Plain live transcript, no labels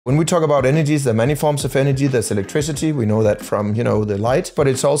When we talk about energies, there are many forms of energy. There's electricity, we know that from, the light, but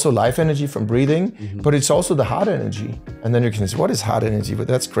it's also life energy from breathing, but it's also the heart energy. And then you can say, what is heart energy? But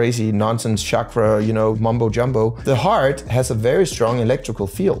that's crazy nonsense, chakra, mumbo jumbo. The heart has a very strong electrical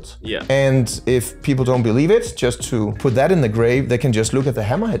field. Yeah. And if people don't believe it, just to put that in the grave, they can just look at the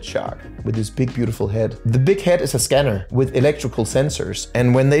hammerhead shark with this big, beautiful head. The big head is a scanner with electrical sensors.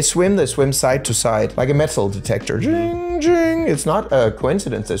 And when they swim side to side, like a metal detector. Jing, jing. It's not a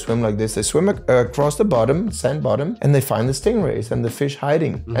coincidence they swim like this. They swim across the bottom, sand bottom, and they find the stingrays and the fish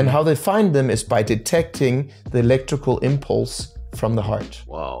hiding. And how they find them is by detecting the electrical impulse from the heart.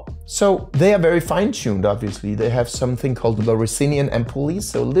 Wow. So they are very fine-tuned, obviously. They have something called the Lorenzinian ampulles,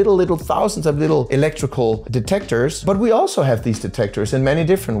 so little thousands of little electrical detectors. But we also have these detectors in many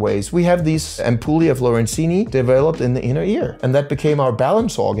different ways. We have these ampullae of Lorenzini developed in the inner ear, and that became our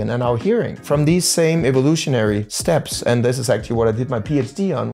balance organ and our hearing from these same evolutionary steps. And this is actually what I did my PhD on.